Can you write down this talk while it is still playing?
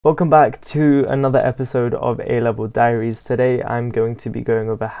Welcome back to another episode of A-Level Diaries. Today I'm going to be going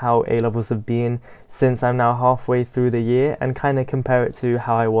over how A-Levels have been since I'm now halfway through the year and kind of compare it to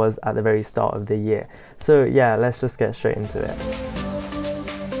how I was at the very start of the year. So yeah, let's just get straight into it.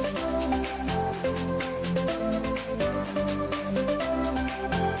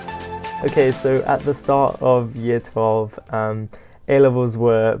 Okay, so at the start of year 12, A-Levels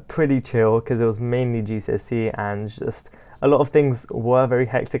were pretty chill because it was mainly GCSE and just a lot of things were very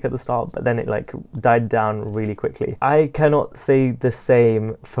hectic at the start, but then it died down really quickly. I cannot say the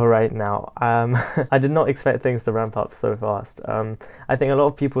same for right now. I did not expect things to ramp up so fast. I think a lot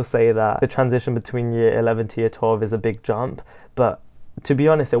of people say that the transition between year 11 to year 12 is a big jump, but to be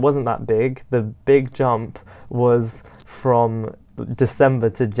honest, it wasn't that big. The big jump was from December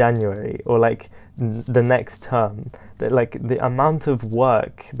to January, or the next term. The amount of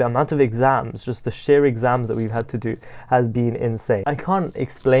work, the amount of exams, just the sheer exams that we've had to do has been insane. I can't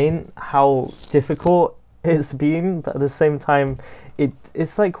explain how difficult it's been, but at the same time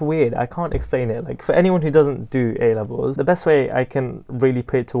it's weird. I can't explain it. For anyone who doesn't do A-levels, the best way I can really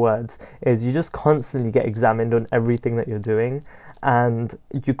put it to words is you just constantly get examined on everything that you're doing, and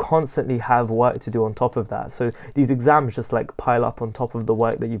you constantly have work to do on top of that. So these exams just pile up on top of the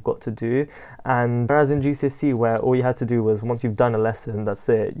work that you've got to do. And whereas in GCSE, where all you had to do was, once you've done a lesson, that's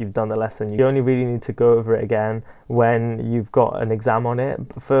it, you've done the lesson. You only really need to go over it again when you've got an exam on it.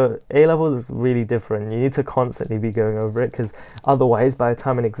 But for A-levels, it's really different. You need to constantly be going over it, because otherwise, by the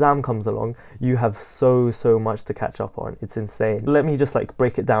time an exam comes along, you have so much to catch up on. It's insane. Let me just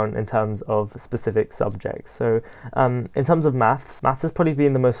break it down in terms of specific subjects. So in terms of maths has probably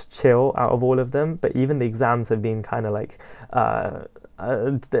been the most chill out of all of them, but even the exams have been kind of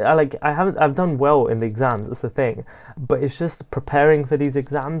I've done well in the exams, that's the thing, but it's just preparing for these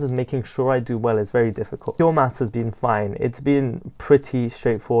exams and making sure I do well is very difficult. Pure maths has been fine. It's been pretty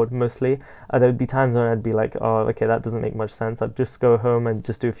straightforward mostly. There would be times when I'd be like, oh, okay, that doesn't make much sense. I'd just go home and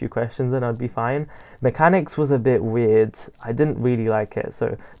just do a few questions and I'd be fine. Mechanics was a bit weird. I didn't really like it.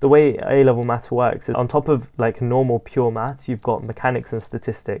 So the way A-level maths works is, on top of normal pure maths, you've got mechanics and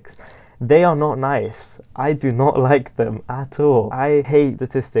statistics. They are not nice. I do not like them at all. I hate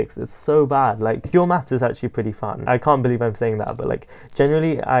statistics. It's so bad. Pure maths is actually pretty fun. I can't believe I'm saying that, but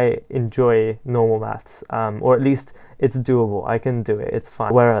generally I enjoy normal maths, or at least it's doable. I can do it. It's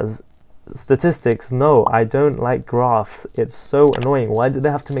fine. Whereas statistics, no, I don't like graphs. It's so annoying. Why do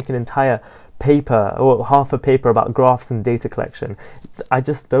they have to make an entire paper or half a paper about graphs and data collection? I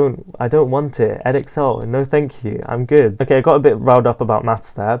don't want it. Edexcel, no thank you, I'm good. Okay, I got a bit riled up about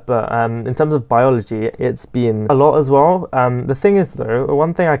maths there, but in terms of biology, it's been a lot as well. The thing is though,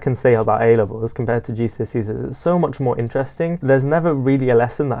 one thing I can say about A-levels compared to GCSEs is it's so much more interesting. There's never really a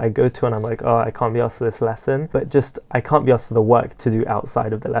lesson that I go to and I'm like, oh, I can't be asked for this lesson, but just I can't be asked for the work to do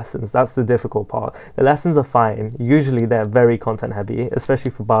outside of the lessons. That's the difficult part. The lessons are fine. Usually they're very content heavy,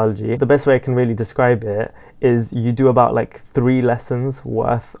 especially for biology. The best way I can really describe it is you do about 3 lessons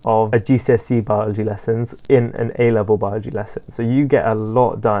worth of a GCSE biology lessons in an A-level biology lesson. So you get a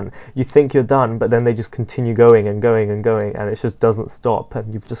lot done. You think you're done, but then they just continue going and going and going, and it just doesn't stop,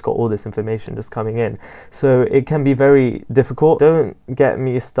 and you've just got all this information just coming in. So it can be very difficult. Don't get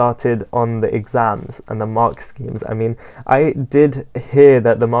me started on the exams and the mark schemes. I mean, I did hear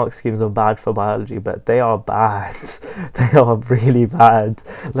that the mark schemes are bad for biology, but they are bad. They are really bad.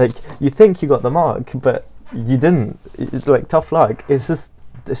 You think you got the mark, but you didn't. It's tough luck. It's just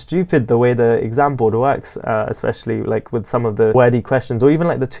stupid the way the exam board works, especially with some of the wordy questions, or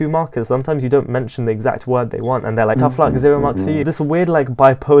even the 2 markers. Sometimes you don't mention the exact word they want and they're tough luck, 0 marks for you. This weird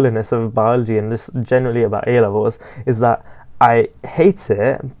bipolarness of biology, and this generally about A-levels, is that I hate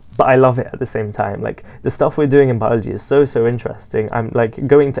it, but I love it at the same time. The stuff we're doing in biology is so interesting. I'm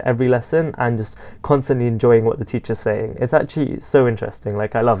going to every lesson and just constantly enjoying what the teacher's saying. It's actually so interesting.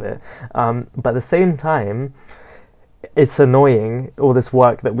 I love it. But at the same time, it's annoying, all this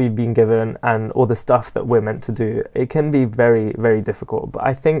work that we've been given and all the stuff that we're meant to do. It can be very difficult, but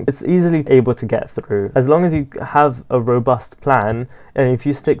I think it's easily able to get through. As long as you have a robust plan, and if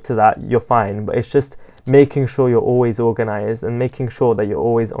you stick to that, you're fine. But it's just making sure you're always organized and making sure that you're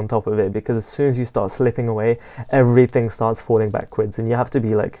always on top of it, because as soon as you start slipping away, everything starts falling backwards, and you have to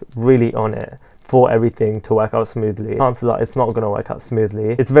be really on it for everything to work out smoothly. Chances are it's not going to work out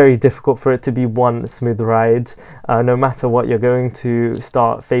smoothly. It's very difficult for it to be one smooth ride. No matter what, you're going to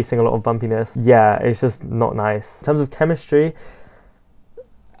start facing a lot of bumpiness. Yeah, it's just not nice. In terms of chemistry,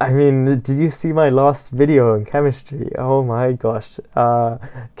 I mean, did you see my last video on chemistry? Oh my gosh.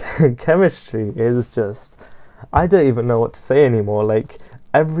 Chemistry is just, I don't even know what to say anymore.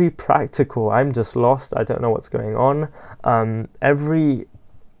 Every practical, I'm just lost. I don't know what's going on. Every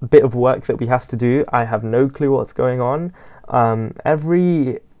bit of work that we have to do, I have no clue what's going on.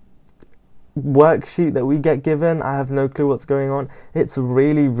 Every worksheet that we get given, I have no clue what's going on. It's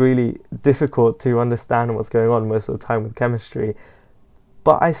really, really difficult to understand what's going on most of the time with chemistry,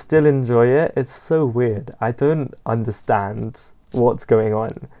 but I still enjoy it. It's so weird. I don't understand what's going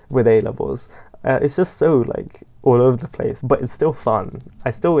on with A-levels. It's just so like all over the place, but it's still fun.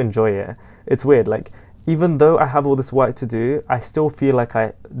 I still enjoy it. It's weird, like even though I have all this work to do, I still feel like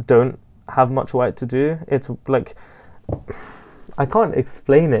I don't have much work to do. It's like I can't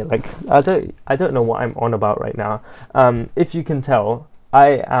explain it. Like I don't know what I'm on about right now. If you can tell,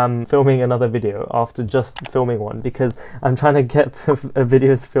 I am filming another video after just filming one because I'm trying to get the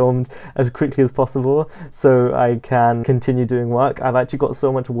videos filmed as quickly as possible so I can continue doing work. I've actually got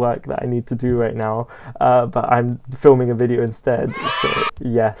so much work that I need to do right now, but I'm filming a video instead. So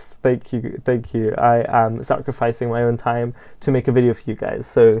yes, thank you. I am sacrificing my own time to make a video for you guys.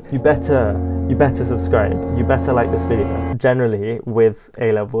 So you better subscribe. You better like this video. Generally, with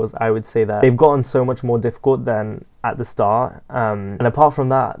A-levels, I would say that they've gotten so much more difficult than at the start, and apart from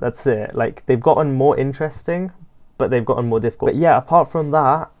that, that's it. Like they've gotten more interesting, but they've gotten more difficult. But yeah, apart from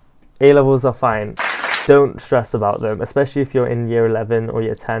that, A-levels are fine. Don't stress about them, especially if you're in year 11 or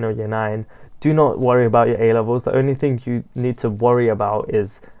year 10 or year 9. Do not worry about your A-levels. The only thing you need to worry about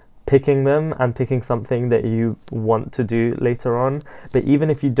is picking them and picking something that you want to do later on. But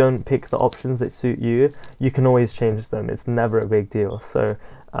even if you don't pick the options that suit you, you can always change them. It's never a big deal. So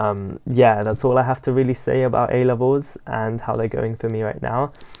yeah, that's all I have to really say about A-levels and how they're going for me right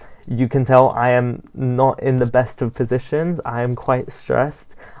now. You can tell I am not in the best of positions. I am quite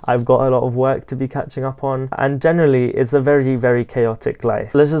stressed. I've got a lot of work to be catching up on, and generally it's a very, very chaotic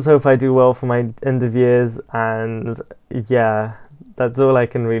life. Let's just hope I do well for my end of years, and yeah, that's all I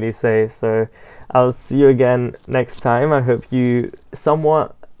can really say. So I'll see you again next time. I hope you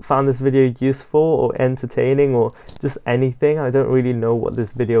somewhat found this video useful or entertaining or just anything. I don't really know what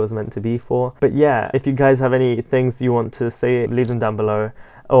this video was meant to be for, but yeah, if you guys have any things you want to say, leave them down below,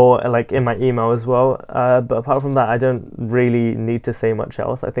 or like in my email as well. But apart from that, I don't really need to say much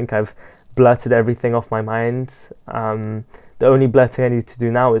else. I think I've blurted everything off my mind. The only blurting I need to do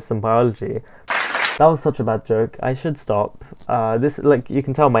now is some biology. That was such a bad joke. I should stop. This, like you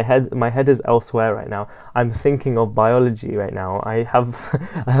can tell, my head is elsewhere right now. I'm thinking of biology right now. I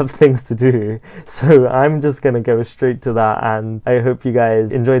have things to do, so I'm just gonna go straight to that. And I hope you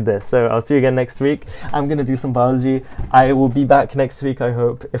guys enjoyed this. So I'll see you again next week. I'm gonna do some biology. I will be back next week, I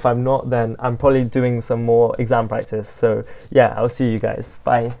hope. If I'm not, then I'm probably doing some more exam practice. So yeah, I'll see you guys.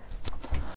 Bye.